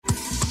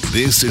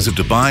This is a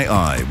Dubai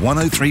Eye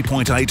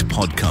 103.8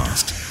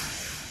 podcast.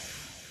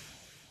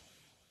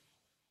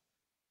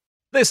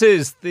 This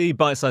is the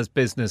Bite Size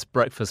Business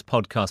Breakfast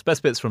podcast.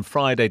 Best bits from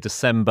Friday,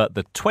 December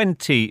the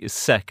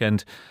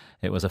 22nd.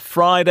 It was a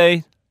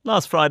Friday,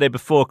 last Friday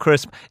before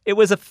Christmas. It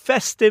was a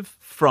festive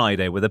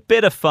Friday with a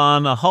bit of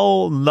fun, a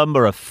whole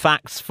number of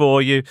facts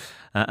for you.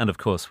 And of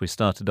course, we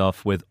started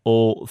off with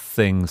all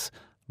things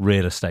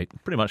real estate.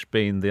 Pretty much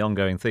been the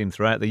ongoing theme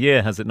throughout the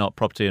year, has it not?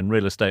 Property and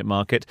real estate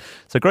market.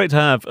 So great to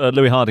have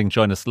Louis Harding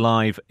join us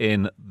live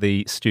in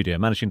the studio,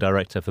 Managing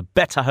Director for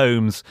Better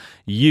Homes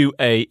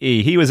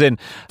UAE. He was in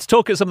to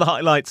talk at some of the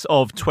highlights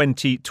of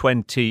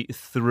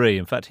 2023.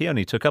 In fact, he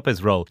only took up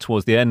his role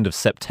towards the end of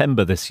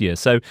September this year.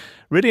 So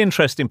really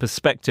interesting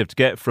perspective to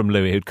get from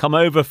Louis, who'd come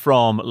over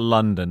from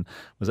London,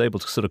 was able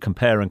to sort of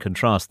compare and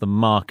contrast the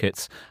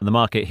markets and the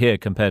market here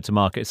compared to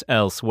markets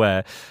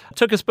elsewhere.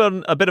 Took us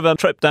on a bit of a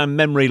trip down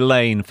memory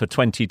lane for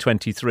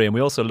 2023, and we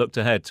also looked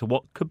ahead to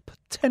what could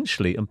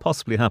potentially and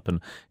possibly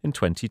happen in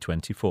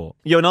 2024.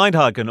 Johan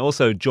Eidhagen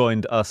also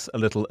joined us a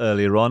little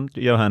earlier on.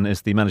 Johan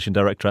is the Managing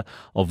Director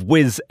of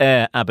Wizz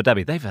Air Abu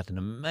Dhabi. They've had an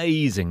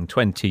amazing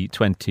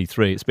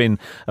 2023. It's been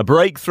a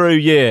breakthrough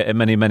year in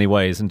many, many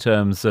ways in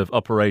terms of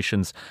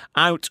operations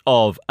out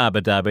of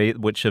Abu Dhabi,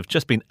 which have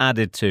just been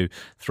added to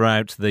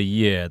throughout the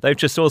year. They've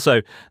just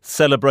also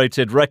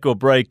celebrated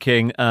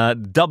record-breaking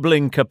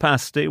doubling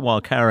capacity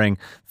while carrying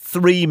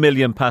 3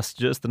 million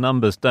passengers. The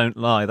numbers don't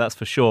lie, that's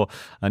for sure.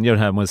 And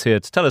Johan was here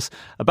to tell us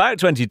about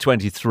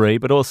 2023,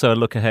 but also a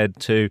look ahead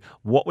to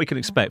what we can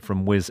expect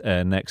from Wizz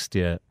Air next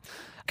year.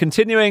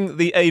 Continuing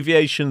the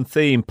aviation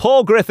theme,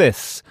 Paul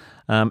Griffiths.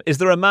 Is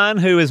there a man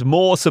who is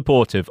more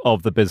supportive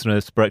of the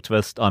business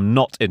breakfast? I'm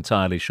not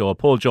entirely sure.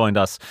 Paul joined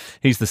us.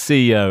 He's the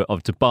CEO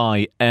of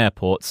Dubai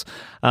Airports.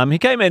 He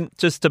came in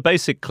just to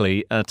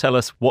basically tell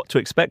us what to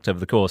expect over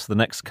the course of the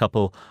next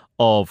couple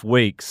of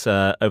weeks,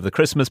 over the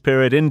Christmas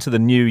period, into the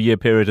New Year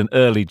period and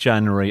early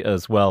January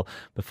as well,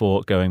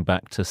 before going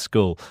back to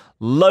school.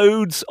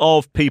 Loads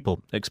of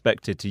people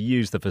expected to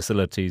use the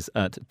facilities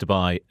at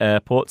Dubai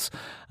Airports.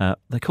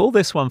 They call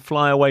this one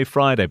Fly Away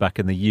Friday back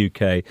in the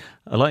UK.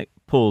 I like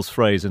Paul's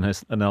phrase in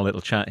our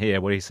little chat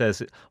here where he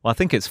says, well, I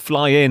think it's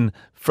fly in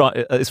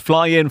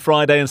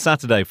Friday and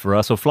Saturday for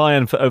us, or fly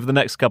in for over the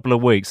next couple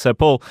of weeks. So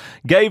Paul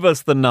gave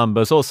us the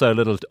numbers, also a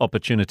little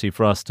opportunity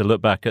for us to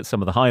look back at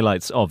some of the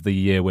highlights of the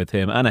year with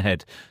him and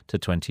ahead to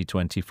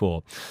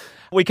 2024.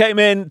 We came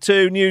in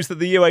to news that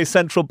the UAE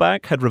Central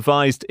Bank had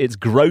revised its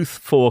growth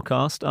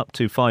forecast up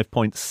to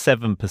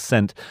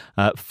 5.7%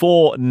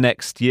 for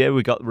next year.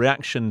 We got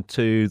reaction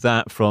to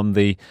that from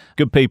the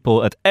good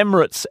people at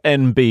Emirates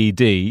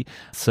NBD.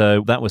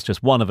 So that was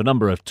just one of a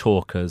number of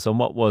talkers on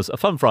what was a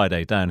fun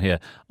Friday down here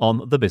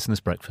on the Business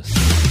Breakfast.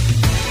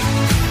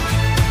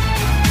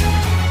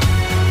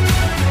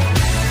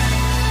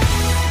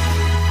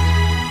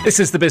 This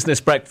is the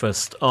Business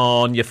Breakfast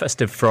on your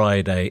festive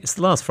Friday. It's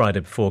the last Friday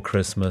before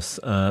Christmas.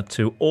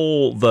 To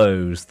all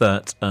those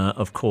that,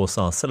 of course,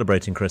 are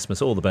celebrating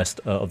Christmas, all the best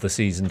of the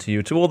season to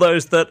you. To all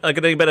those that are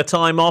getting a bit of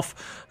time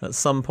off at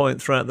some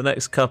point throughout the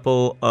next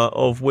couple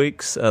of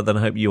weeks, then I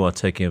hope you are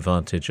taking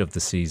advantage of the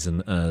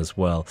season as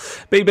well.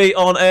 BB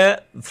on air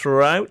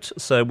throughout,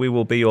 so we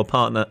will be your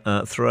partner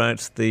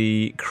throughout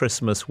the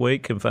Christmas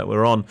week. In fact,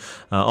 we're on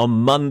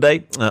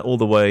Monday all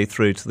the way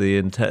through to the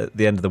end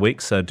of the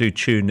week, so do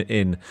tune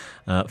in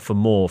for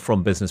more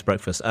from Business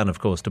Breakfast and, of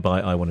course,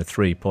 Dubai Eye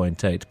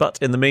 103.8. But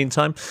in the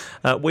meantime,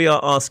 we are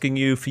asking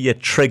you for your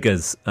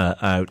triggers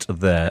out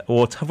there.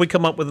 Or have we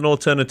come up with an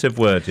alternative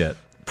word yet?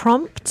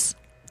 Prompts.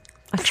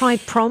 I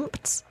tried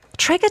prompts.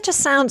 Trigger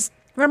just sounds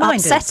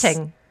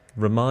upsetting.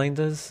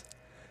 Reminders?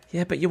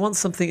 Yeah, but you want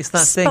something, it's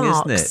that Sparks. thing,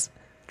 isn't it?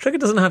 Trigger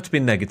doesn't have to be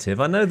negative.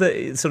 I know that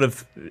it's sort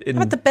of... What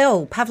about the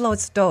bill?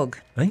 Pavlov's dog.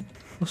 Eh?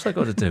 What's that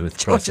got to do with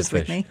price of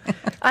fish? With me.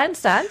 I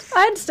understand.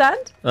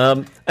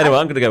 Anyway, I'm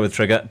going to go with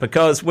trigger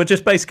because we're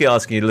just basically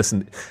asking you to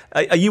listen.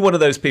 Are you one of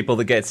those people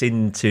that gets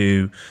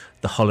into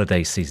the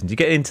holiday season? Do you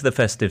get into the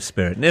festive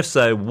spirit? And if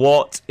so,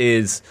 what's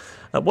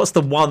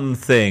the one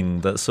thing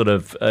that sort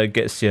of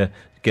gets you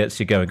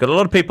going? Got a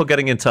lot of people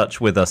getting in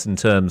touch with us in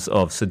terms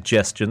of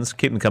suggestions.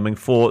 Keep them coming,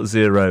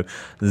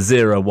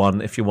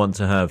 4001 if you want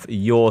to have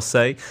your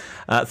say.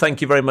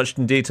 Thank you very much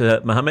indeed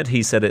to Mohammed.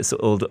 He said it's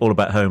all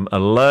about Home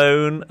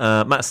Alone.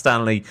 Matt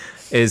Stanley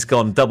is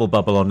gone double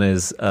bubble on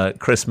his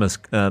Christmas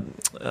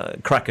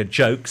cracker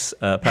jokes.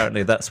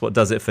 Apparently that's what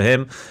does it for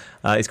him.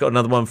 He's got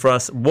another one for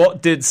us.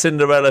 What did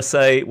Cinderella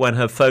say when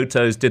her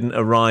photos didn't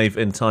arrive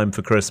in time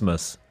for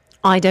Christmas?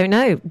 I don't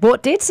know.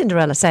 What did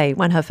Cinderella say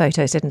when her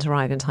photos didn't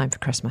arrive in time for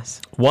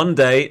Christmas? One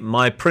day,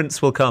 my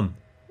prince will come.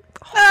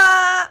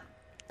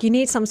 You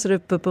need some sort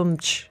of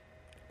ba-boom-ch.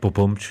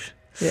 Ba-boom-ch.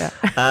 Yeah.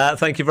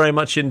 Thank you very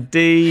much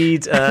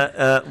indeed.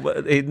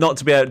 Not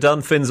to be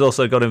outdone, Finn's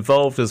also got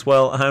involved as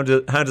well. How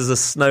does a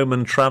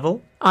snowman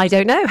travel? I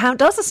don't know. How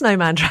does a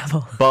snowman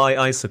travel? By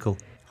icicle.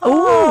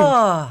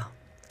 Oh.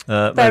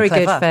 Very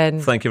good,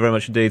 Finn. Thank you very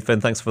much indeed, Finn.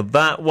 Thanks for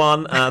that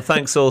one.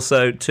 Thanks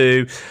also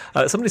to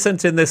somebody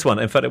sent in this one.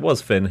 In fact, it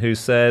was Finn who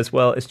says,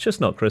 well, it's just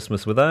not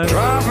Christmas without...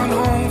 Driving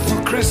home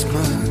for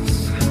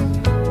Christmas.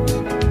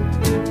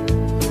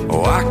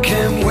 Oh, I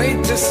can't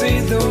wait to see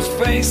those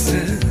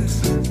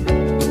faces.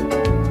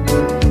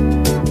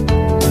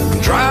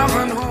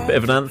 Driving home. Bit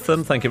of an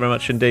anthem. Thank you very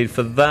much indeed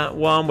for that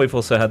one. We've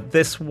also had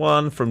this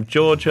one from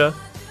Georgia.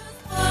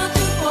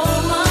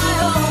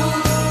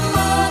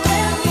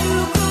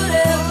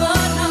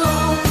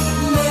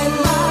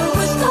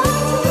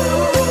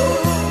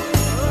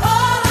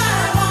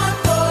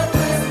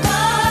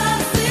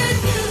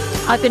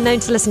 I've been known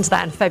to listen to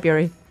that in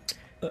February.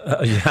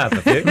 You have,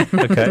 have you?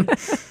 Okay.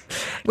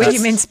 With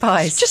you mince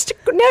pies?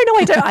 No,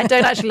 I don't. I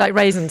don't actually like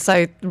raisins.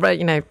 So,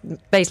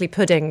 basically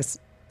puddings,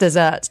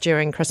 desserts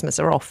during Christmas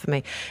are off for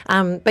me.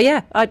 But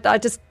yeah, I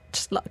just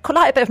like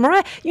a bit of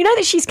Mariah. You know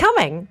that she's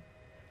coming.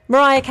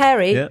 Mariah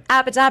Carey,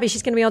 Abu Dhabi.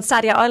 She's going to be on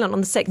Sadia Island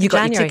on the 6th of January. You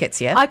got your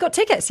tickets, yeah? I got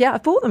tickets, yeah. I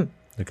bought them.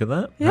 Look at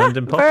that. Yeah, Hand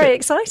in pocket. very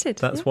excited.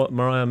 That's what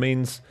Mariah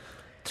means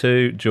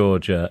to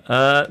Georgia.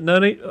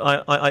 Noni,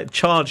 I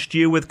charged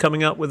you with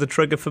coming up with a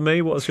trigger for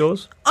me. What was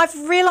yours? I've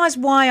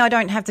realised why I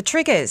don't have the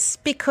triggers,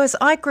 because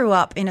I grew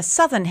up in a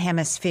southern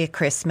hemisphere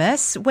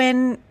Christmas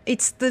when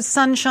it's the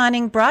sun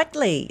shining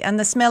brightly and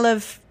the smell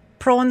of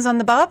prawns on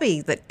the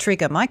barbie that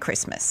trigger my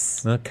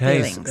Christmas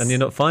feelings. And you're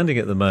not finding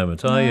it at the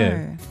moment, are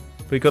you?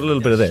 We've got a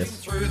little bit of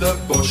this. Through the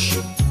bush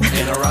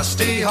in a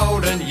rusty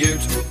Holden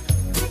ute,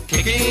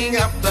 kicking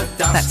up the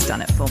dust. That's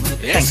done it for me.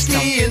 Thanks, Tom.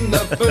 In the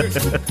boot.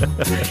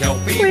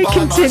 We're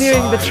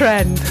continuing the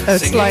trend of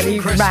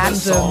slightly random.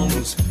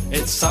 Songs.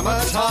 It's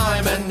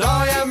summertime and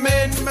I am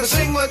in my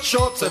singlet,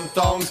 shorts and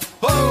thongs.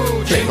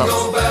 Oh,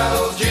 jingle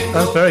bells, jingle.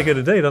 That's very good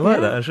indeed. I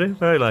like that, actually.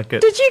 Very like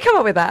it. Did you come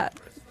up with that?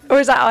 Or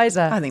is that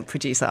Isa? I think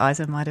producer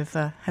Isa might have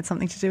had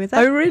something to do with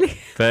that. Oh, really?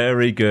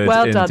 Very good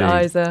Well indeed.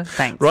 done, Isa.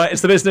 Thanks. Right,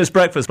 it's the Business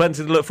Breakfast.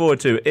 Plenty to look forward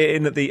to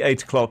in the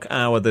 8 o'clock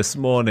hour this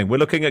morning. We're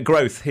looking at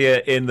growth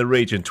here in the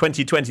region.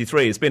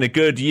 2023 has been a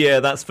good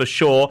year, that's for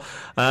sure.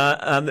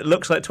 And it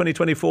looks like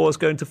 2024 is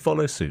going to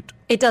follow suit.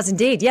 It does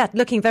indeed, yeah.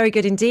 Looking very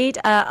good indeed.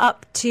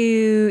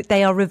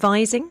 They are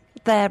revising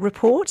their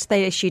report.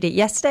 They issued it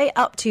yesterday,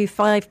 up to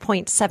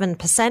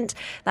 5.7%.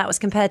 That was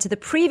compared to the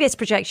previous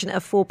projection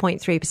of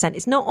 4.3%.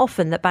 It's not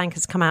often that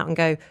bankers come out and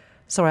go,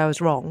 sorry, I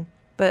was wrong,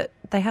 but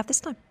they have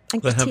this time.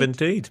 They have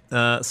indeed.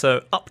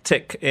 So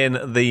uptick in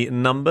the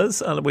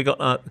numbers. We got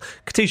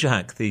Khatisha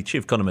Haque, the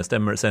chief economist,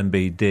 Emirates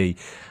NBD,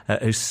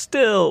 who's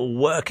still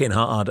working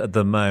hard at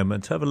the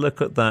moment. Have a look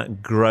at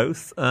that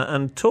growth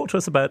and talk to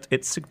us about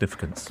its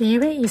significance. The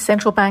UAE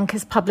Central Bank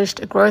has published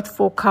a growth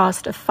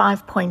forecast of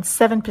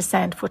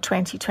 5.7% for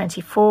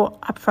 2024,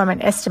 up from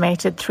an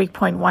estimated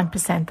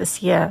 3.1%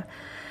 this year.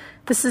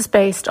 This is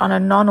based on a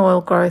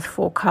non-oil growth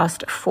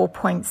forecast of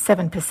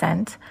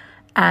 4.7%.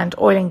 and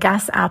oil and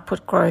gas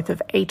output growth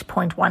of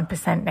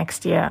 8.1%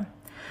 next year.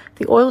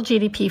 The oil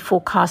GDP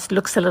forecast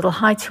looks a little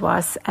high to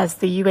us, as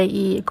the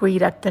UAE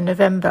agreed at the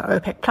November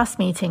OPEC Plus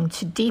meeting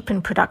to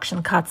deepen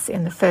production cuts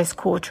in the first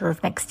quarter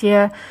of next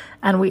year,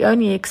 and we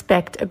only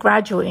expect a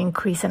gradual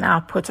increase in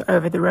output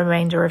over the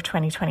remainder of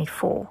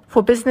 2024.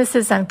 For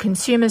businesses and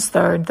consumers,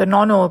 though, the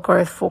non-oil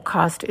growth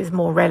forecast is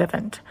more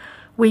relevant.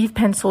 We've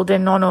penciled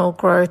in non-oil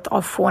growth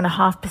of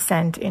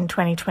 4.5% in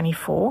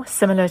 2024,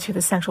 similar to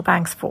the central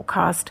bank's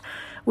forecast,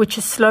 which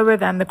is slower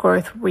than the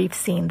growth we've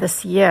seen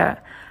this year.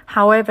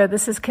 However,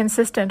 this is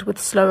consistent with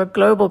slower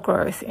global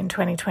growth in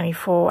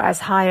 2024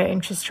 as higher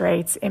interest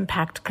rates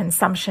impact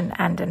consumption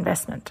and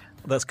investment.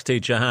 That's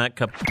Khatisha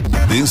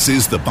Haque. This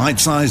is the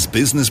Bite-Size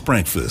Business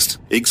Breakfast,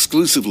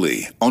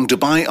 exclusively on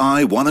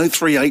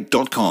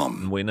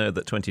DubaiEye1038.com. We know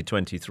that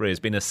 2023 has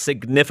been a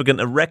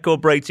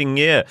record-breaking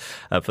year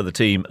for the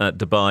team at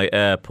Dubai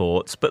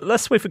Airports. But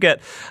lest we forget,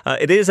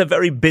 it is a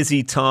very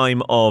busy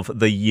time of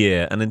the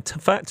year. And in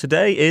fact,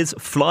 today is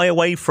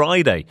Flyaway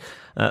Friday.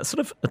 Sort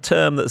of a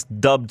term that's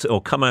dubbed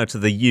or come out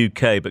of the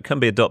UK but can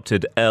be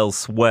adopted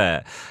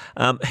elsewhere.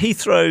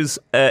 Heathrow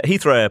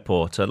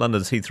Airport,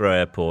 London's Heathrow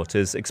Airport,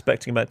 is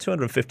expecting about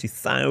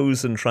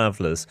 250,000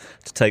 travellers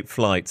to take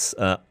flights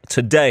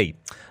today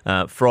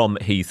from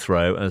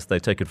Heathrow as they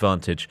take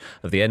advantage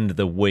of the end of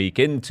the week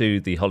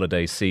into the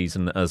holiday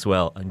season as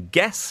well. And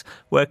guess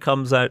where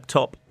comes out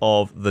top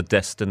of the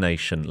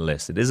destination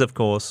list? It is, of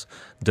course,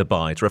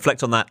 Dubai. To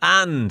reflect on that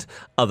and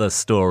other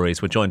stories,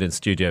 we're joined in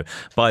studio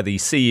by the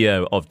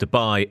CEO of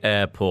Dubai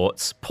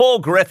Airports, Paul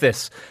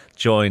Griffiths,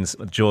 joins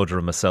Georgia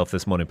and myself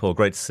this morning. Paul,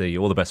 great to see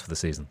you. All the best for the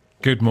season.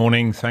 Good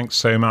morning. Thanks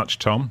so much,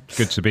 Tom.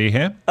 Good to be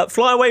here.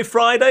 Flyaway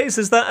Fridays,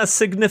 is that a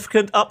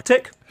significant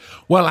uptick?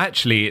 Well,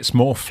 actually, it's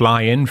more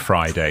Fly-In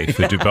Friday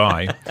for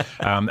Dubai.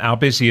 Our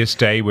busiest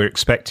day, we're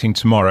expecting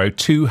tomorrow,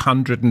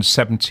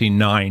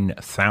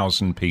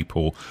 279,000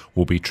 people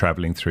will be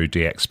travelling through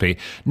DXB.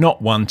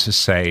 Not one to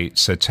say,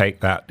 so take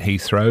that,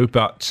 Heathrow,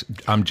 but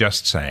I'm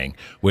just saying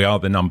we are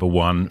the number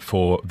one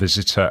for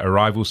visitor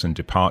arrivals and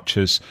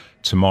departures.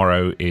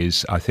 Tomorrow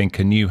is, I think,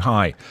 a new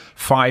high.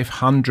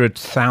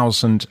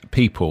 500,000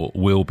 people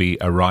will be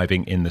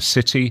arriving in the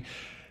city.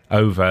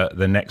 over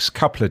the next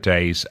couple of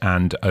days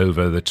and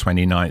over the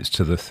 29th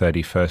to the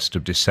 31st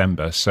of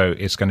December. So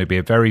it's going to be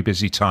a very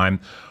busy time.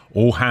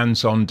 All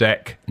hands on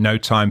deck, no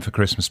time for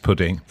Christmas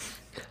pudding.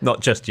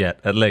 Not just yet,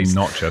 at least.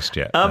 Not just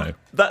yet, no.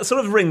 That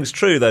sort of rings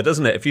true, though,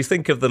 doesn't it? If you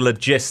think of the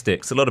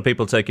logistics, a lot of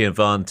people taking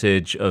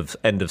advantage of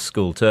end of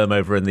school term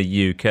over in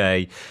the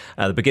UK,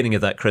 the beginning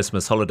of that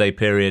Christmas holiday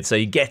period. So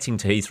you're getting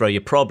to Heathrow, you're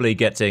probably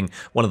getting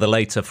one of the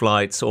later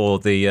flights or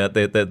the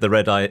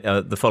red eye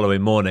the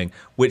following morning,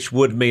 which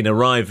would mean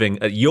arriving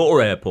at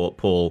your airport,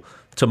 Paul,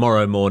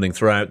 tomorrow morning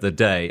throughout the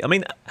day. I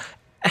mean,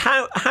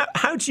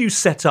 how do you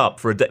set up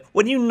for a day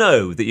when you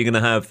know that you're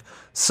going to have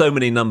so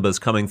many numbers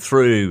coming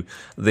through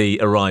the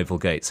arrival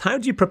gates? How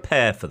do you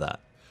prepare for that?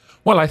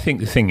 Well, I think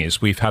the thing is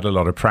we've had a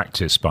lot of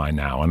practice by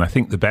now, and I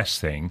think the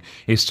best thing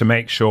is to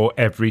make sure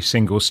every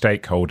single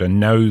stakeholder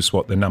knows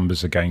what the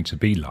numbers are going to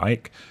be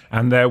like,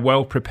 and they're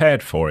well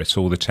prepared for it.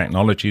 All the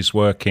technology's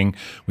working.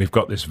 We've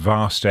got this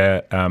vast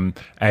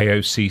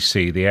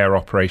AOCC, the Air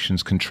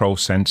Operations Control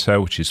Centre,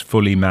 which is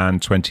fully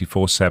manned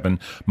 24/7,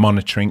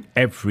 monitoring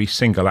every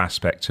single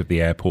aspect of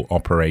the airport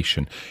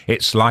operation.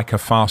 It's like a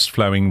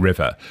fast-flowing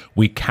river.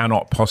 We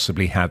cannot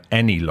possibly have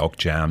any log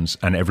jams,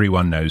 and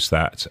everyone knows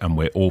that, and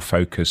we're all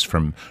focused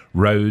from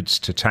roads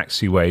to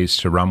taxiways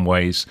to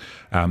runways.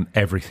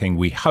 Everything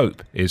we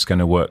hope is going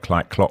to work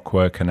like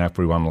clockwork, and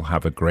everyone will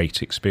have a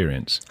great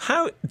experience.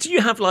 How do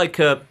you have like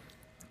a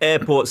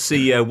airport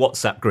CEO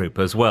WhatsApp group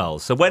as well?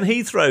 So when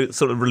Heathrow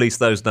sort of released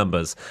those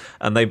numbers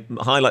and they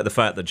highlight the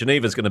fact that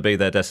Geneva's going to be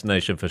their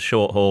destination for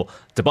short haul,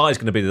 Dubai's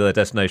going to be their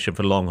destination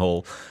for long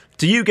haul,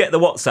 do you get the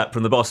WhatsApp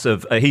from the boss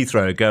of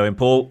Heathrow going,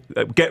 Paul,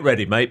 get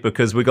ready, mate,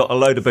 because we've got a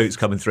load of boots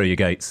coming through your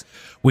gates?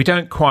 We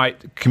don't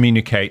quite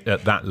communicate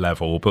at that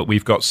level, but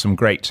we've got some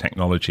great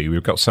technology.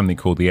 We've got something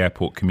called the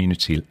Airport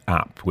Community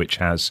app, which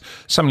has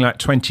something like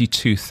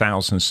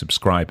 22,000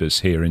 subscribers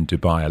here in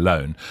Dubai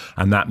alone.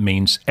 And that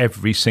means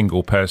every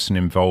single person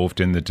involved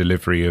in the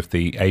delivery of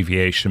the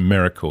aviation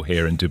miracle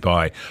here in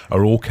Dubai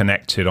are all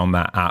connected on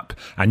that app.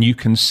 And you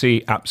can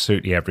see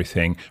absolutely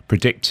everything,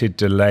 predicted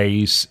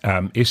delays,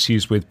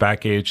 issues with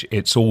baggage.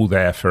 It's all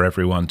there for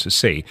everyone to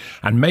see.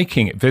 And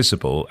making it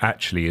visible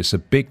actually is a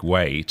big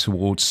way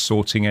towards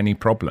sorting any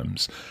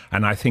problems.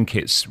 And I think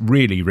it's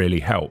really, really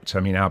helped. I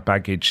mean, our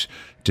baggage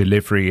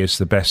delivery is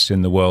the best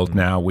in the world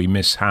now. We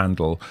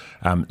mishandle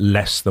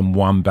less than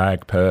one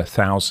bag per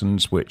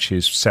thousand, which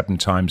is 7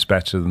 times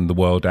better than the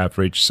world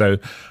average. So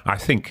I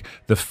think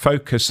the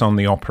focus on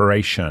the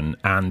operation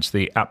and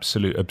the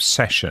absolute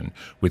obsession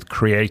with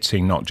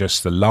creating not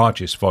just the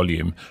largest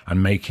volume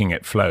and making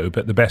it flow,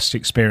 but the best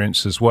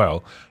experience as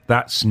well,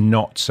 that's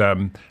not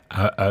a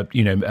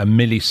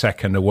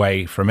millisecond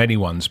away from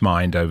anyone's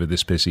mind over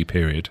this busy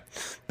period.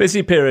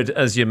 Busy period,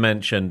 as you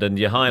mentioned, and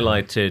you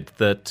highlighted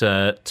that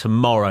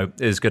tomorrow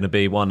is going to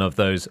be one of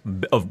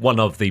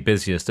the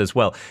busiest as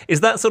well. Is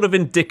that sort of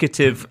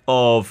indicative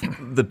of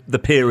the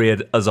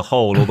period as a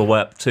whole, all the way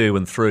up to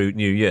and through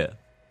New Year?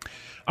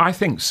 I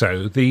think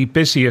so. The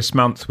busiest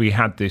month we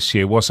had this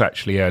year was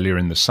actually earlier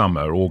in the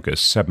summer,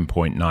 August.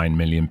 7.9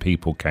 million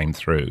people came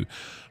through.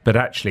 But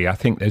actually, I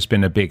think there's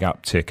been a big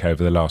uptick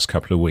over the last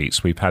couple of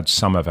weeks. We've had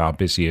some of our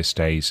busiest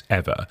days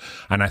ever.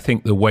 And I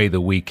think the way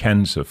the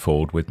weekends have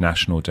fallen with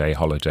National Day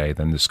holiday,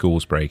 then the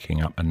schools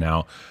breaking up, and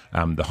now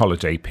the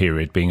holiday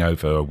period being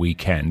over a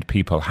weekend,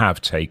 people have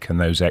taken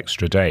those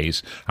extra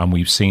days. And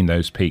we've seen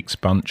those peaks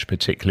bunch,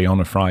 particularly on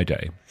a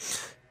Friday.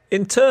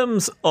 In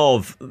terms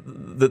of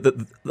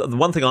the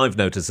one thing I've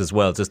noticed as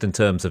well, just in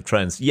terms of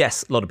trends,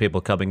 yes, a lot of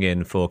people coming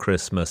in for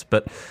Christmas,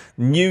 but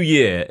New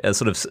Year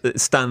sort of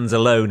stands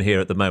alone here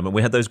at the moment.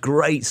 We had those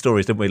great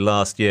stories, didn't we,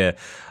 last year,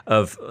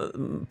 of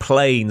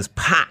planes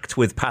packed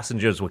with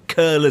passengers with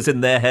curlers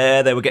in their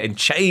hair. They were getting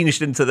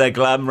changed into their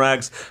glam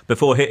rags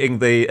before hitting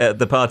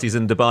the parties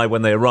in Dubai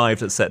when they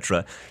arrived,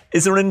 etc.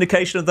 Is there an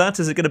indication of that?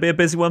 Is it going to be a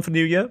busy one for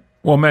New Year?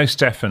 Well, most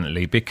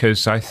definitely,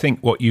 because I think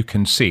what you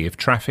can see, if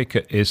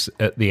traffic is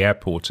at the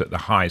airport at the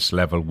highest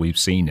level we've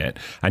seen it,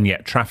 and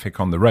yet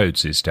traffic on the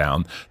roads is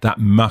down, that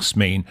must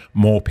mean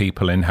more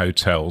people in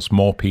hotels,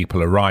 more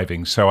people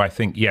arriving. So I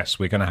think, yes,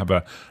 we're going to have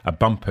a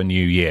bumper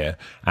New Year,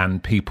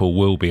 and people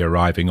will be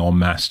arriving en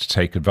masse to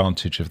take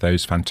advantage of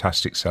those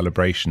fantastic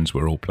celebrations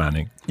we're all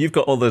planning. You've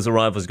got all those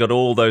arrivals, you've got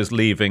all those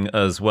leaving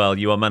as well.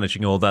 You are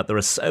managing all that. There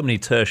are so many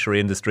tertiary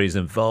industries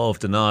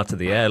involved, and to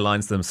the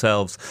airlines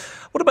themselves.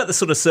 What about the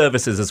sort of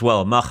services as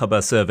well,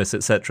 Marhaba service,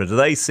 etc.? Do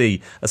they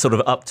see a sort of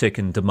uptick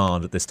in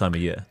demand at this time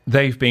of year?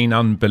 They've been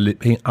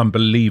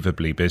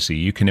unbelievably busy.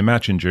 You can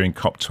imagine during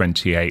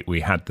COP28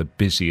 we had the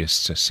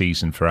busiest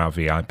season for our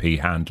VIP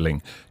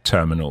handling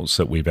terminals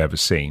that we've ever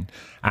seen.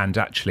 And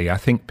actually, I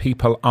think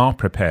people are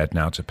prepared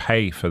now to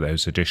pay for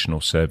those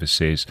additional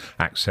services,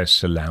 access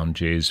to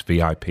lounges,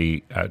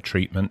 VIP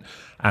treatment.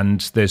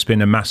 And there's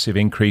been a massive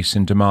increase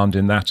in demand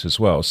in that as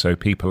well. So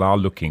people are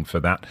looking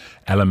for that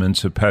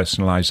element of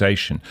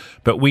personalisation.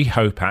 But we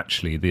hope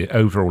actually the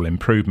overall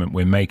improvement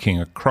we're making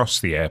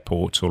across the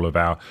airport, all of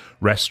our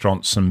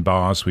restaurants and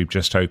bars, we've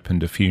just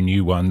opened a few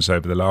new ones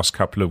over the last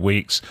couple of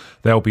weeks,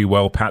 they'll be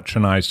well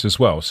patronised as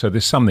well. So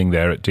there's something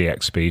there at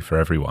DXB for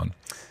everyone.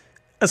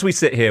 As we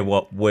sit here,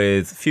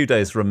 with a few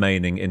days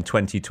remaining in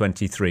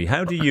 2023,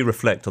 how do you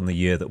reflect on the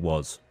year that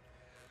was?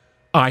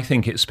 I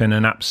think it's been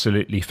an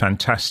absolutely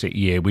fantastic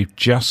year. We've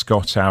just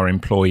got our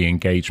employee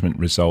engagement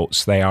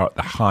results. They are at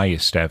the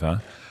highest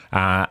ever.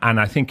 And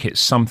I think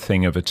it's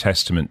something of a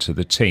testament to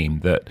the team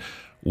that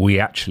we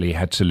actually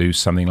had to lose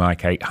something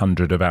like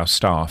 800 of our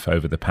staff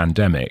over the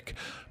pandemic.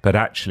 But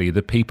actually,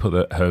 the people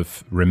that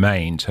have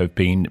remained have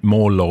been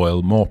more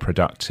loyal, more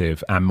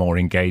productive, and more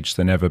engaged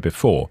than ever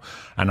before.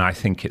 And I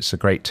think it's a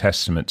great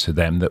testament to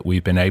them that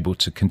we've been able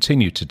to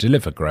continue to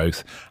deliver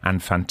growth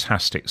and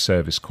fantastic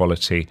service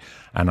quality.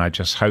 And I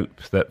just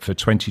hope that for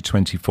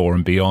 2024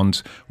 and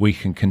beyond, we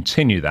can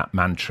continue that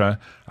mantra.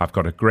 I've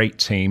got a great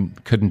team,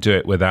 couldn't do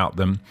it without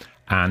them.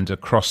 And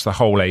across the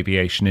whole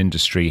aviation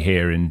industry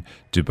here in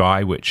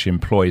Dubai, which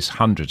employs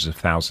hundreds of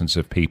thousands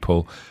of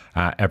people,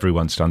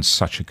 everyone's done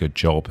such a good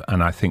job.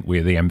 And I think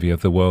we're the envy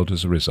of the world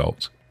as a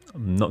result.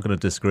 I'm not going to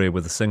disagree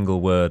with a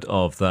single word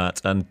of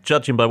that. And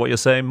judging by what you're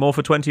saying, more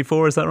for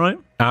 24, is that right?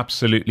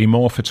 Absolutely.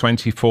 More for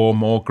 24,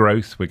 more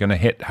growth. We're going to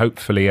hit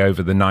hopefully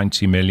over the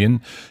 90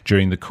 million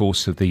during the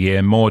course of the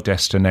year. More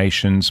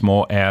destinations,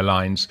 more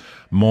airlines,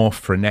 more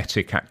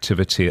frenetic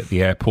activity at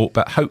the airport.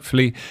 But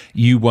hopefully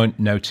you won't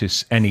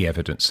notice any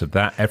evidence of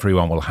that.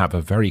 Everyone will have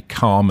a very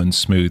calm and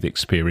smooth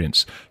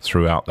experience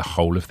throughout the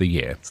whole of the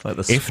year. Like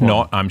if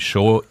not, I'm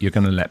sure you're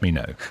going to let me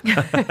know.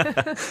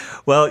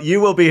 Well, you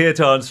will be here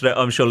to answer it,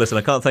 I'm sure. Listen,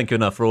 I can't thank you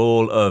enough for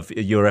all of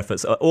your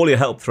efforts, all your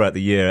help throughout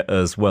the year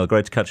as well.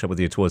 Great to catch up with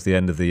you towards the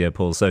end of the year,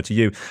 Paul. So to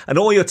you and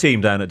all your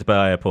team down at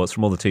Dubai Airports,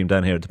 from all the team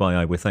down here at Dubai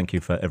Eye, we thank you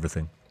for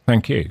everything.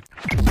 Thank you.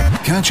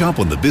 Catch up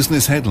on the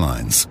business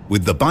headlines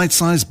with the Bite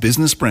Size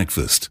Business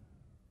Breakfast.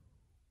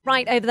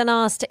 Right, over the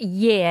last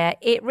year,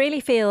 it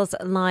really feels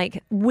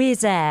like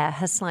Wizz Air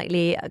has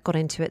slightly got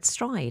into its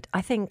stride.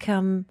 I think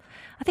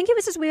it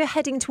was as we were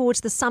heading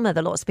towards the summer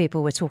that lots of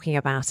people were talking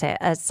about it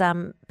as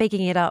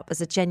bigging it up as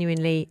a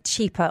genuinely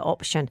cheaper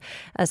option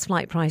as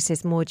flight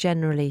prices more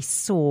generally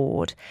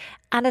soared.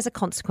 And as a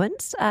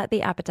consequence,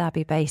 the Abu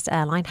Dhabi-based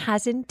airline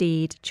has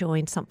indeed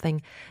enjoyed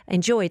something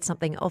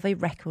of a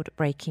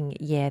record-breaking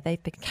year.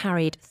 They've been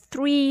carried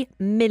 3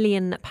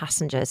 million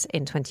passengers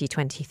in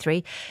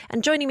 2023.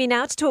 And joining me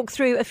now to talk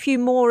through a few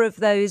more of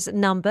those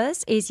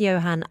numbers is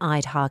Johan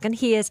Eidhagen.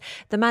 He is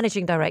the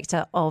managing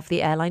director of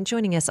the airline,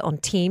 joining us on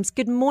Teams.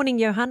 Good morning,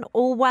 Johan.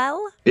 All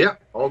well? Yeah,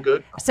 all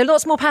good. So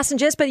lots more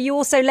passengers, but you're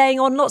also laying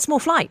on lots more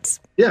flights.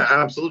 Yeah,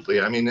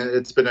 absolutely. I mean,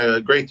 it's been a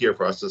great year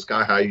for us, a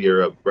sky-high year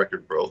of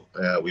record growth.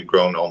 We've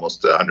grown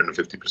almost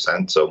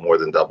 150%, so more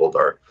than doubled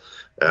our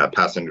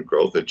passenger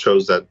growth. It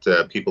shows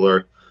that people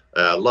are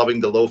loving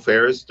the low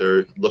fares.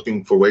 They're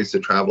looking for ways to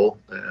travel.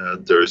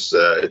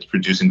 It's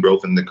producing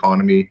growth in the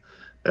economy.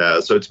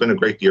 So it's been a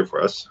great year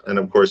for us. And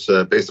of course,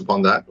 based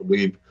upon that,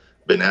 we've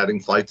been adding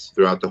flights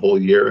throughout the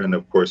whole year and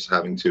of course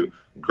having to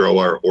grow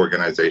our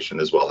organization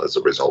as well as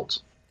a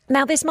result.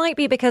 Now, this might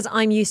be because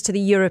I'm used to the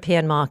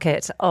European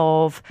market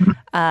of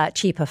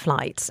cheaper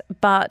flights,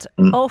 but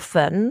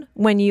often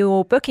when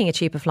you're booking a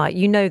cheaper flight,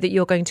 you know that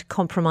you're going to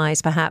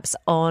compromise perhaps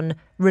on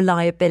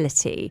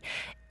reliability.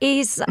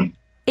 Is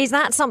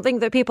that something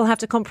that people have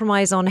to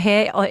compromise on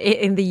here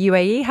in the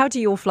UAE? How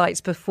do your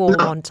flights perform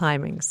on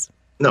timings?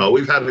 No,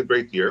 we've had a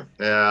great year.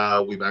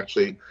 We've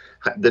actually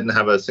didn't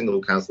have a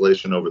single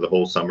cancellation over the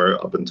whole summer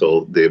up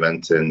until the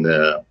event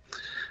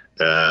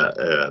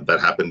that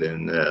happened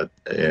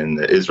in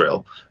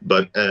Israel.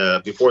 But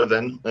before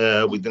then,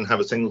 we didn't have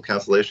a single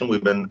cancellation.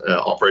 We've been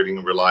operating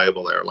a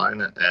reliable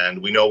airline,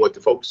 and we know what to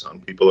focus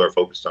on. People are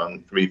focused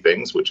on three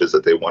things, which is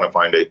that they want to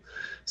find a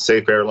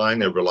safe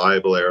airline, a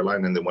reliable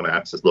airline, and they want to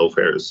access low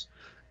fares.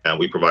 And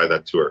we provide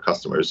that to our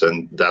customers.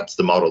 And that's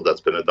the model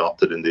that's been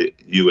adopted in the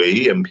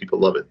UAE, and people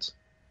love it.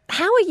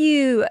 How are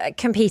you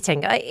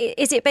competing?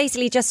 Is it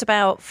basically just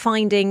about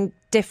finding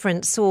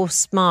different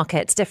source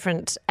markets,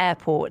 different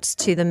airports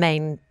to the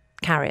main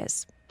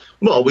carriers?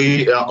 Well,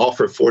 we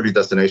offer 40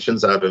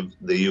 destinations out of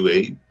the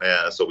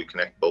UAE. So we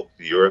connect both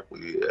to Europe,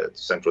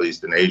 Central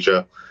Eastern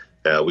Asia.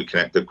 We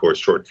connect, of course,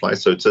 short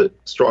flights. So it's a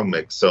strong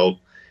mix. So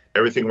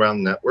everything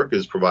around the network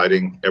is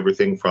providing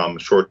everything from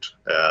short,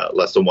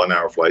 less than 1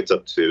 hour flights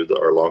up to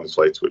our longest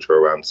flights, which are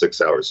around 6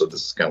 hours. So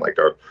this is kind of like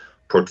our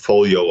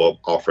portfolio of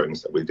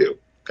offerings that we do.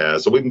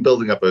 So we've been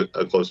building up a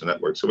closer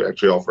network. So we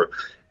actually offer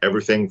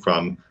everything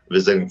from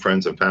visiting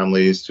friends and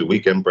families to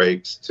weekend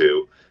breaks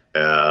to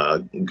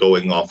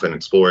going off and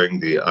exploring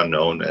the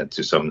unknown and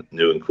to some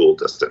new and cool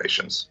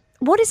destinations.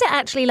 What is it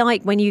actually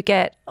like when you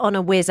get on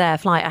a Wizz Air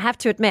flight? I have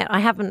to admit,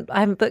 I haven't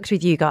booked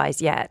with you guys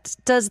yet.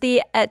 Does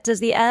the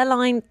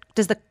airline,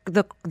 does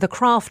the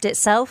craft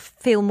itself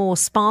feel more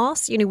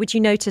sparse? Would you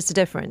notice a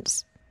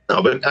difference?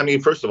 No, but I mean,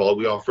 first of all,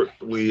 we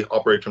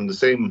operate from the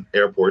same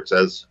airports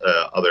as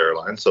other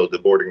airlines, so the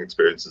boarding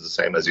experience is the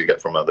same as you get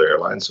from other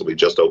airlines. So we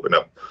just opened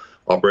up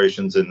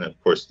operations in,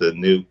 of course, the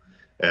new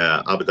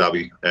Abu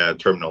Dhabi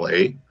Terminal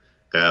A,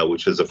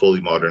 which is a fully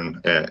modern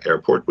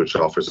airport, which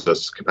offers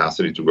us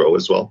capacity to grow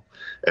as well.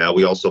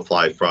 We also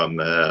fly from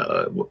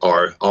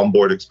our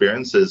onboard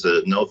experience is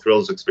a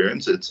no-frills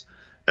experience. It's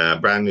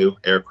brand new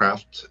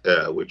aircraft,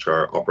 which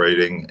are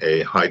operating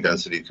a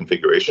high-density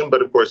configuration.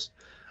 But of course,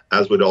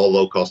 as with all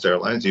low-cost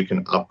airlines, you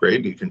can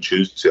upgrade. You can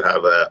choose to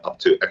have up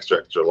to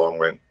extra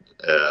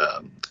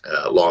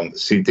long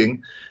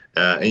seating.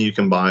 And you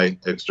can buy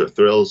extra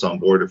thrills on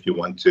board if you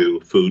want to,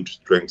 food,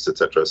 drinks,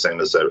 etc., same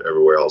as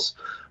everywhere else.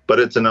 But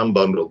it's an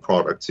unbundled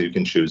product, so you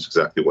can choose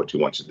exactly what you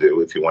want to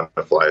do. If you want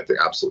to fly at the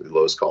absolutely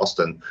lowest cost,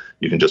 then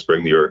you can just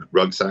bring your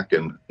rucksack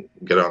and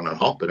get on and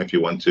hop. And if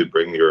you want to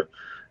bring your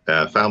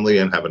family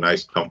and have a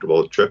nice,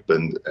 comfortable trip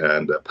and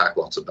pack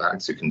lots of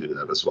bags, you can do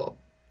that as well.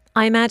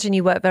 I imagine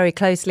you work very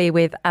closely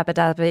with Abu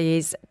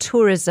Dhabi's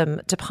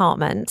tourism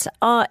department.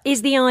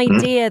 Is the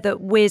idea that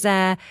Wizz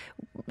Air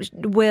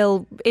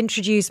will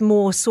introduce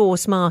more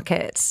source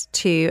markets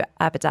to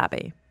Abu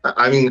Dhabi?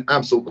 I mean,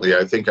 absolutely.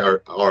 I think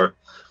our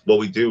what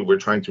we do, we're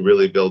trying to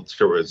really build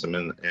tourism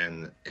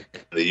in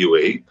the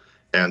UAE,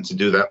 and to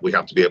do that, we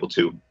have to be able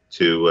to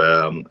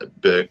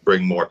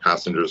bring more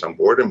passengers on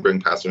board and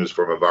bring passengers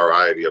from a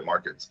variety of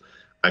markets.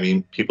 I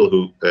mean, people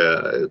who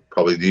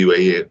probably the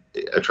UAE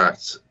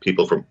attracts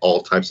people from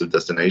all types of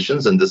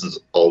destinations, and this is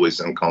always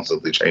and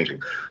constantly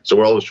changing. So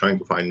we're always trying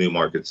to find new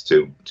markets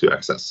to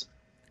access.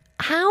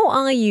 How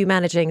are you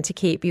managing to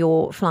keep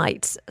your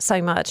flights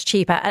so much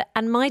cheaper?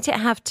 And might it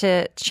have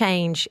to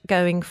change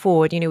going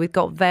forward? We've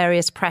got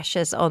various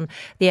pressures on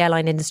the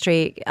airline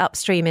industry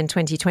upstream in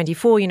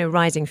 2024,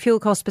 rising fuel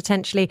costs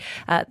potentially.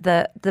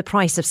 The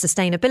price of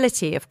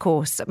sustainability, of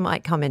course,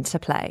 might come into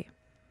play.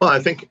 Well,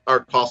 I think our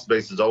cost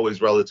base is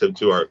always relative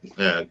to our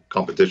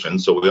competition.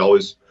 So we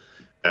always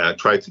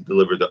try to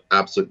deliver the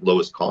absolute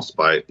lowest cost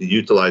by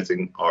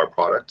utilizing our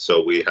product.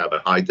 So we have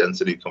a high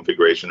density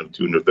configuration of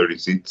 230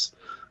 seats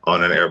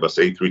on an Airbus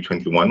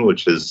A321,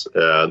 which is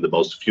the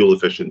most fuel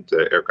efficient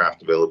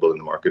aircraft available in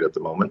the market at the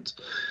moment.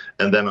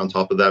 And then on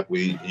top of that,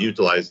 we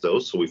utilize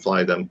those. So we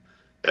fly them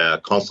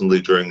constantly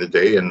during the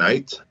day and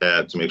night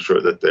to make sure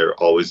that they're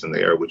always in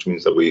the air, which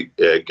means that we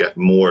get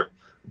more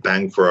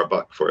bang for our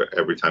buck for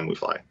every time we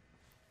fly.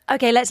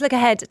 Okay, let's look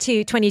ahead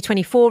to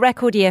 2024,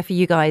 record year for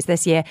you guys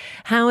this year.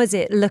 How is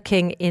it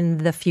looking in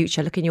the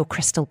future? Look in your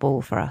crystal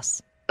ball for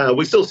us.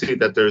 We still see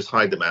that there's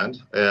high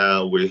demand.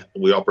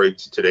 We operate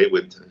today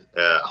with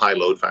high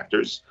load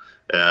factors.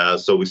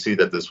 So we see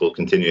that this will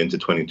continue into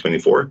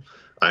 2024.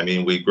 I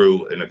mean, we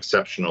grew an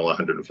exceptional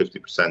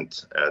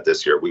 150%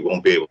 this year. We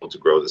won't be able to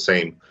grow the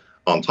same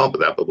on top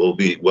of that, but we'll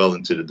be well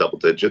into the double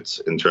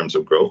digits in terms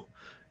of growth.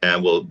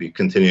 And we'll be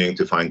continuing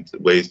to find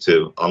ways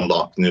to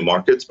unlock new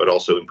markets, but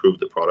also improve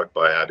the product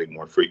by adding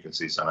more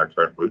frequencies on our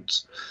current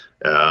routes.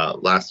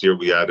 Last year,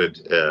 we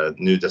added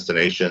new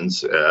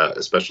destinations,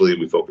 especially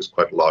we focused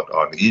quite a lot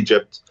on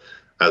Egypt.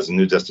 As a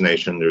new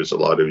destination, there's a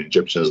lot of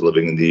Egyptians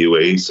living in the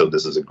UAE, so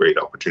this is a great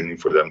opportunity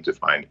for them to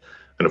find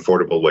an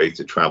affordable way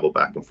to travel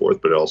back and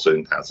forth, but it also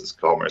enhances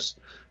commerce.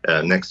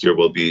 Next year,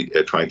 we'll be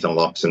trying to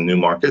unlock some new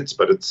markets,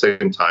 but at the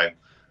same time,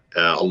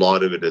 a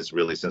lot of it is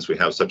really, since we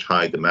have such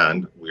high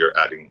demand, we are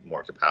adding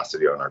more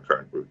capacity on our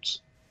current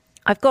routes.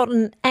 I've got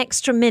an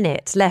extra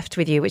minute left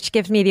with you, which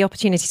gives me the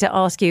opportunity to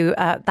ask you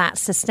that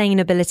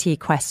sustainability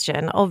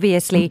question.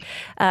 Obviously,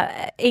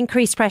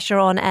 increased pressure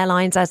on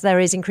airlines, as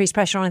there is increased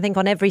pressure, I think,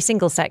 on every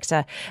single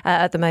sector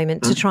at the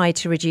moment to try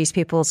to reduce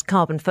people's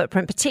carbon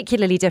footprint,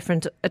 particularly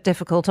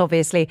difficult,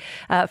 obviously,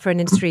 for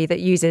an industry that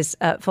uses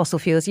fossil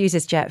fuels,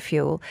 uses jet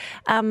fuel.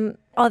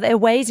 Are there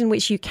ways in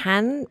which you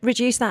can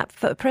reduce that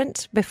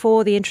footprint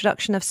before the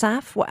introduction of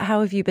SAF?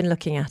 How have you been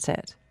looking at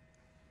it?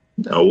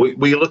 No,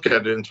 we look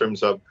at it in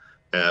terms of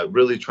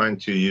really trying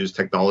to use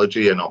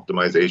technology and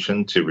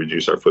optimization to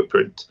reduce our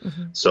footprint.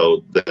 Mm-hmm.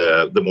 So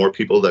the more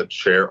people that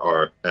share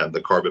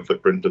the carbon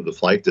footprint of the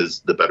flight,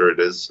 the better it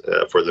is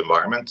for the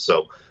environment.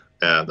 So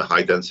the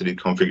high density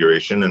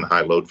configuration and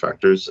high load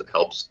factors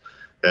helps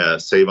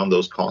save on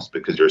those costs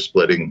because you're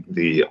splitting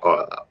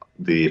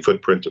the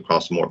footprint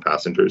across more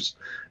passengers.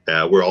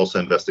 We're also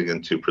investing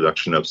into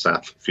production of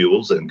SAF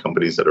fuels and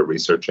companies that are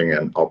researching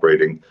and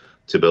operating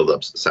to build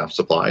up SAF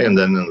supply. And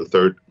then in the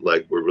third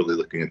leg, we're really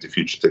looking into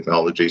future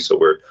technology. So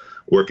we're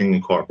working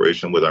in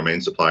cooperation with our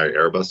main supplier,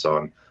 Airbus,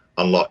 on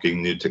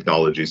unlocking new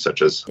technologies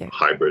such as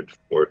hybrid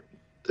for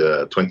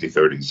the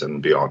 2030s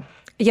and beyond.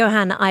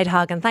 Johan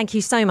Eidhagen, thank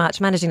you so much,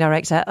 Managing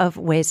Director of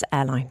Wizz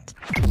Airlines.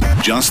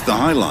 just the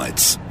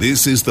highlights.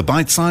 This is the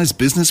Bite Size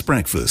Business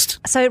Breakfast.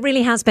 So it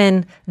really has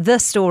been the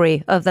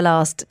story of the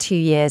last 2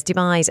 years,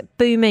 Dubai's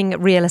booming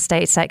real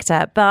estate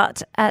sector.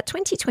 But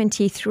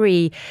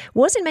 2023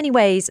 was in many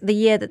ways the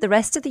year that the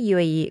rest of the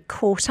UAE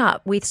caught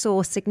up. We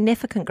saw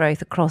significant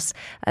growth across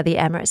the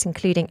Emirates,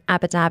 including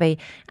Abu Dhabi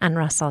and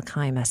Ras Al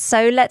Khaimah.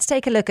 So let's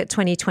take a look at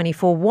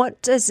 2024.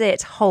 What does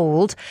it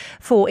hold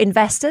for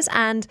investors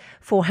and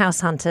for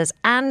house hunters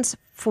and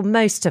for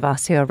most of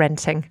us who are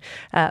renting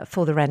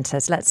for the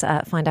renters? Let's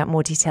find out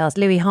more details.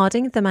 Louis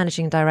Harding, the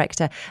Managing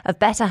Director of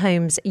Better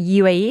Homes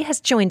UAE, has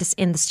joined us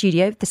in the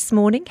studio this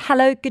morning.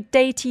 Hello, good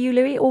day to you,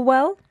 Louis. All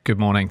well? Good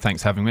morning.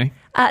 Thanks for having me.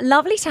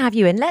 Lovely to have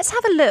you in. Let's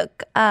have a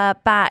look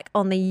back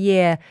on the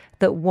year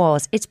that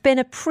was. It's been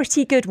a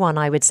pretty good one,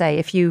 I would say,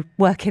 if you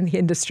work in the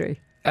industry.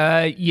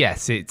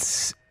 Yes,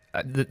 it's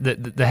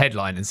the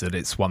headline is that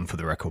it's one for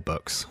the record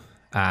books.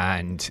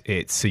 And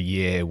it's a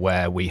year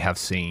where we have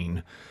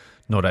seen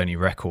not only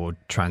record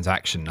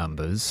transaction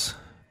numbers,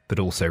 but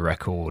also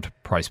record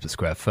price per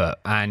square foot.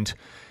 And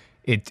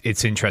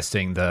it's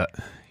interesting that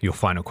your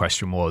final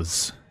question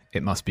was,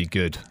 it must be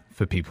good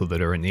for people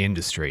that are in the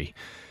industry.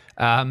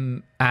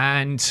 And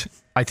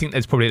I think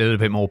there's probably a little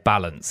bit more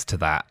balance to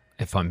that,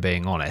 if I'm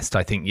being honest.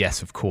 I think,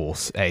 yes, of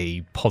course,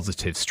 a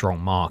positive,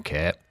 strong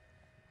market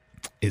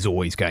is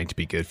always going to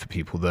be good for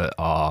people that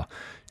are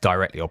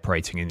directly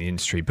operating in the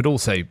industry, but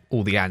also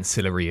all the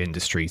ancillary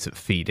industries that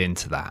feed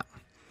into that.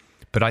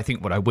 But I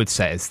think what I would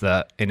say is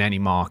that in any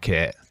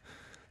market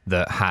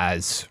that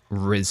has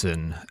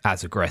risen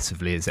as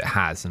aggressively as it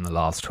has in the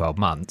last 12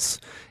 months,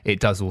 it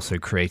does also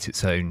create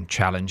its own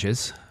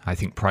challenges. I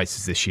think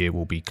prices this year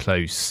will be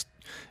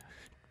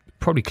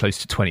probably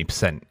close to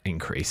 20%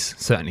 increase,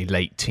 certainly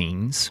late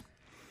teens.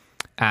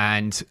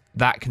 And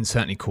that can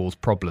certainly cause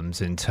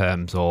problems in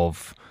terms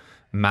of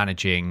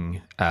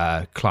managing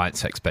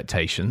clients'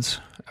 expectations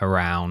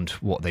around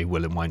what they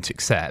will and won't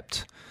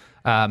accept.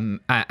 And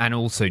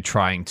also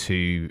trying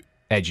to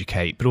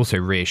educate, but also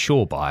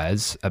reassure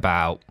buyers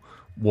about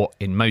what,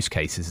 in most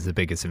cases, is the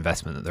biggest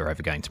investment that they're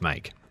ever going to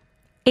make.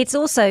 It's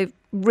also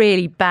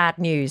really bad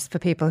news for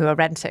people who are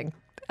renting.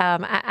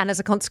 And as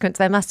a consequence,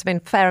 there must have been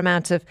a fair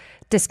amount of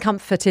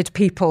discomforted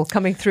people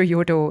coming through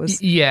your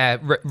doors. Yeah,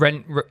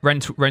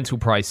 rental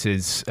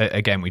prices,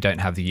 again, we don't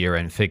have the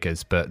year-end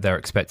figures, but they're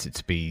expected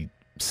to be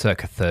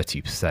circa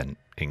 30%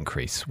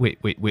 increase,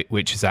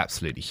 which is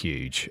absolutely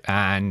huge.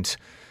 And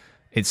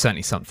it's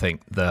certainly something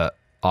that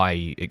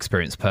I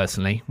experienced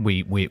personally.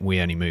 We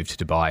only moved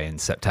to Dubai in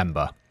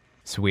September,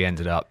 so we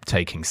ended up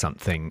taking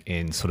something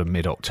in sort of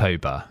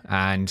mid-October.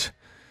 And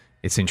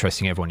it's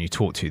interesting, everyone you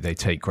talk to, they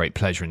take great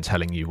pleasure in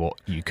telling you what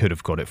you could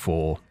have got it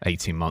for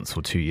 18 months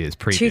or 2 years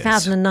previous.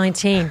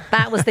 2019,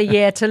 that was the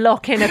year to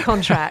lock in a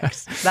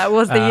contract. That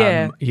was the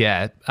year.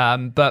 Yeah,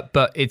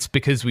 but it's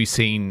because we've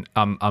seen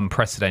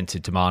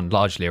unprecedented demand,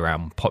 largely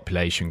around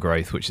population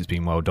growth, which has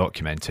been well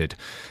documented.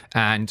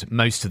 And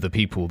most of the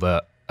people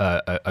that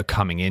are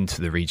coming into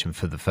the region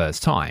for the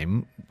first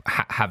time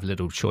have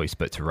little choice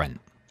but to rent.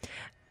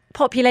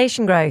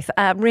 Population growth,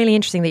 really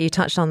interesting that you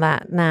touched on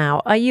that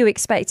now. Are you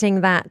expecting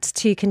that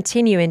to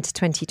continue into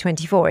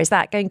 2024? Is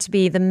that going to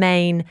be the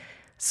main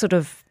sort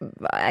of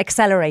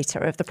accelerator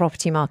of the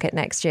property market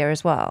next year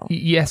as well?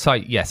 Yes,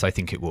 I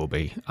think it will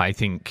be. I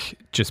think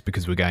just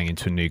because we're going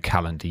into a new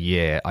calendar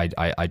year,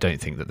 I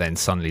don't think that then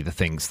suddenly the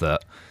things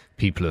that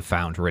people have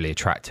found really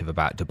attractive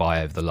about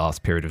Dubai over the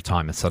last period of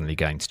time are suddenly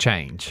going to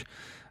change.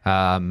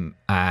 And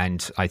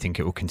I think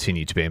it will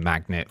continue to be a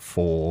magnet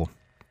for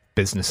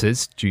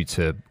businesses due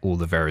to all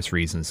the various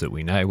reasons that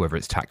we know, whether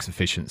it's tax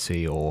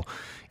efficiency or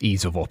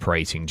ease of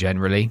operating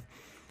generally.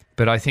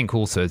 But I think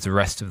also as the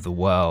rest of the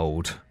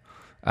world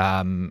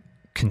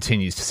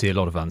continues to see a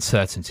lot of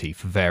uncertainty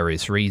for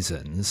various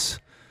reasons,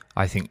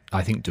 I think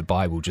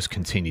Dubai will just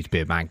continue to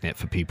be a magnet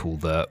for people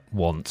that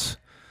want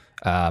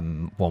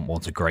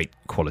a great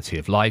quality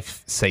of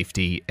life,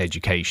 safety,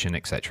 education,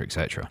 etc.,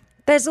 etc.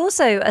 There's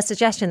also a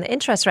suggestion that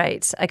interest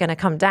rates are going to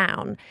come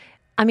down.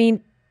 I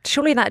mean,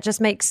 surely that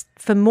just makes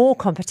for more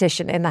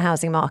competition in the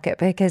housing market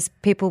because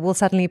people will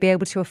suddenly be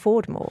able to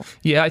afford more.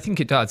 Yeah, I think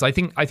it does. I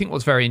think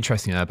what's very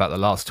interesting about the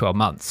last 12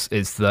 months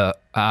is that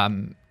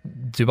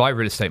Dubai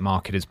real estate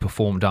market has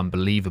performed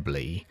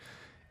unbelievably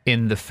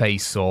in the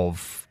face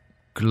of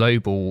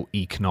global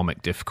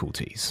economic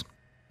difficulties.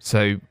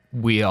 So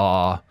we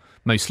are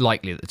most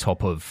likely at the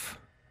top of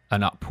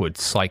an upward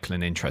cycle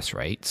in interest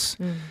rates,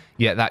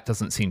 yet that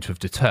doesn't seem to have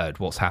deterred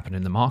what's happened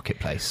in the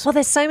marketplace. Well,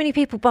 there's so many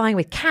people buying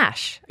with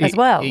cash as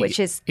well, which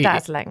is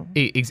dazzling.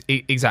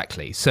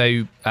 Exactly.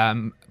 So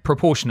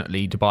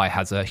proportionately, Dubai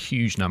has a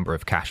huge number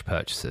of cash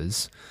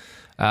purchases,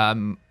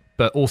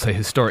 but also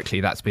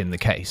historically that's been the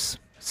case.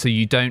 So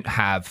you don't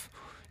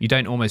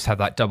almost have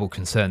that double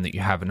concern that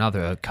you have in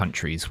other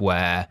countries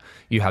where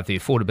you have the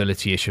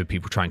affordability issue of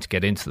people trying to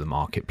get into the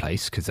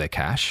marketplace because they're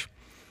cash.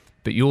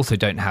 But you also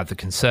don't have the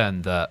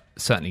concern that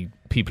certainly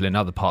people in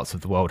other parts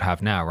of the world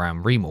have now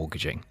around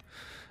remortgaging.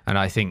 And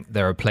I think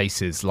there are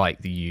places like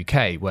the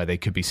UK where they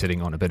could be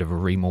sitting on a bit of a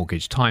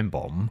remortgage time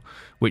bomb,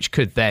 which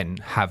could then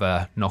have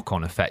a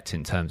knock-on effect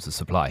in terms of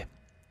supply.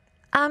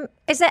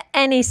 Is there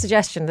any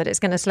suggestion that it's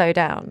going to slow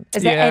down?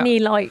 Is there any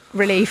light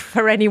relief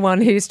for anyone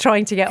who's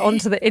trying to get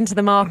into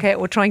the market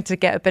or trying to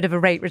get a bit of a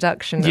rate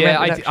reduction?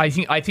 I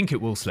think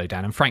it will slow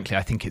down. And frankly,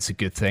 I think it's a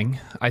good thing.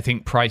 I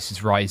think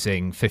prices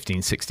rising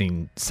 15,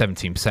 16,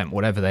 17%,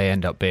 whatever they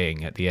end up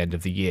being at the end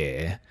of the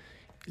year,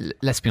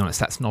 let's be honest,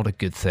 that's not a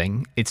good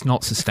thing. It's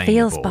not sustainable.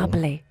 Feels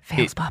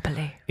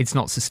bubbly. It's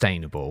not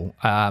sustainable.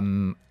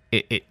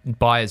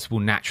 Buyers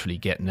will naturally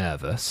get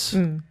nervous.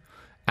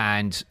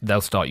 And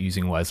they'll start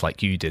using words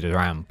like you did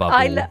around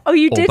bubble.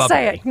 You did bubbly.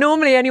 say it.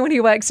 Normally, anyone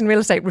who works in real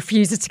estate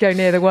refuses to go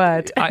near the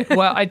word.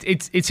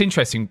 It's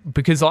interesting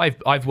because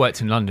I've worked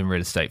in London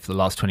real estate for the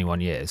last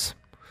 21 years.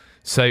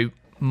 So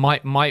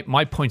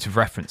my point of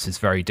reference is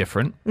very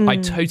different. I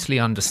totally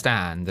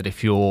understand that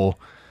if you're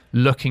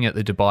looking at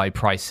the Dubai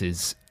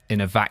prices in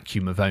a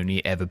vacuum of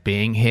only ever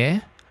being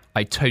here,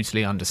 I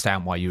totally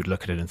understand why you would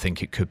look at it and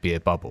think it could be a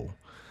bubble.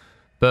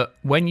 But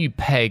when you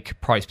peg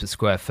price per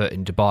square foot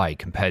in Dubai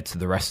compared to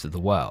the rest of the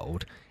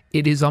world,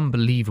 it is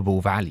unbelievable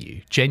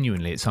value.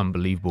 Genuinely, it's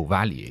unbelievable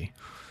value.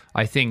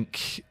 I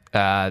think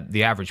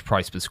the average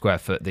price per square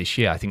foot this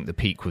year, I think the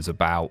peak was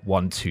about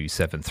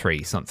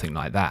 1,273, something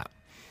like that.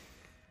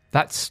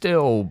 That's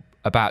still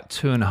about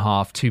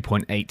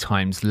 2.8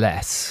 times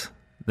less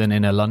than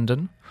in a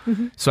London.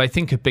 So I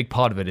think a big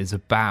part of it is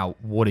about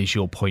what is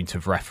your point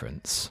of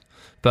reference.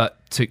 But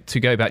to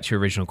go back to your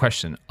original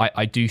question,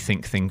 I do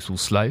think things will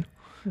slow.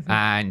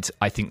 And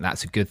I think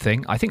that's a good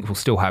thing. I think we'll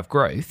still have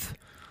growth,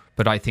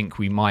 but I think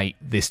we might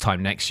this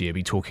time next year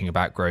be talking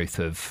about growth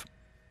of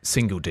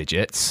single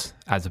digits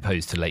as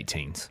opposed to late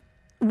teens.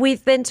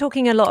 We've been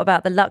talking a lot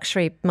about the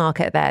luxury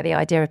market there, the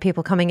idea of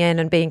people coming in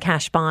and being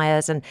cash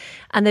buyers and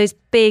those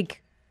big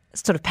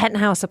sort of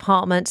penthouse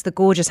apartments, the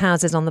gorgeous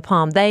houses on the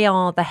Palm. They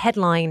are the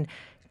headline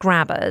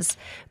grabbers.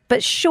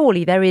 But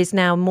surely there is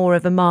now more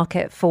of a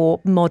market for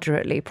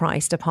moderately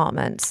priced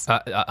apartments.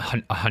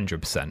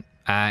 100%.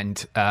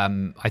 And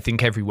I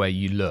think everywhere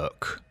you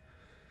look,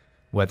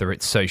 whether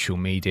it's social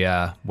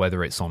media,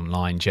 whether it's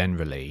online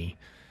generally,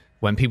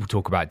 when people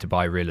talk about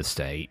Dubai real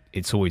estate,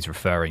 it's always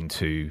referring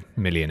to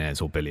millionaires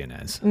or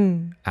billionaires.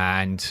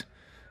 And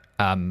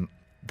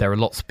there are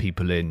lots of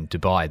people in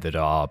Dubai that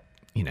are,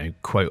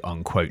 quote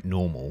unquote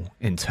normal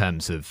in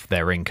terms of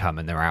their income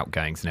and their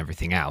outgoings and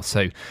everything else.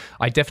 So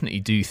I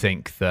definitely do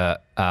think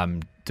that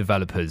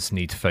developers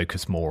need to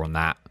focus more on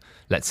that,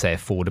 let's say,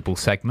 affordable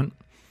segment.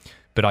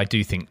 But I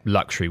do think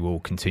luxury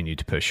will continue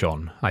to push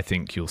on. I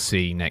think you'll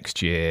see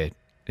next year,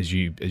 as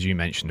you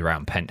mentioned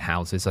around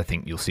penthouses, I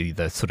think you'll see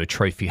the sort of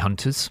trophy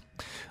hunters.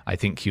 I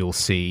think you'll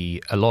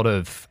see a lot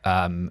of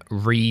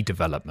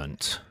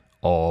redevelopment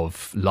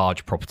of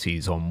large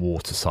properties on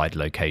waterside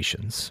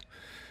locations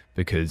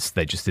because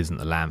there just isn't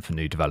the land for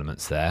new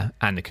developments there,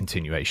 and the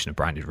continuation of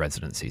branded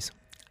residencies.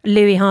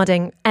 Louis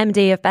Harding,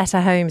 MD of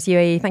Better Homes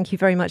UAE, thank you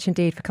very much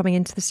indeed for coming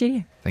into the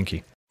studio. Thank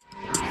you.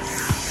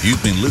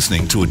 You've been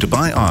listening to a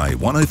Dubai Eye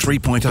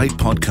 103.8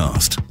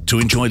 podcast. To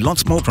enjoy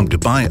lots more from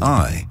Dubai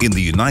Eye in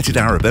the United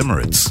Arab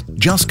Emirates,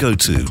 just go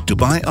to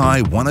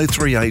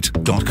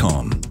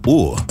DubaiEye1038.com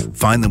or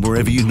find them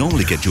wherever you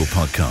normally get your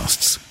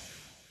podcasts.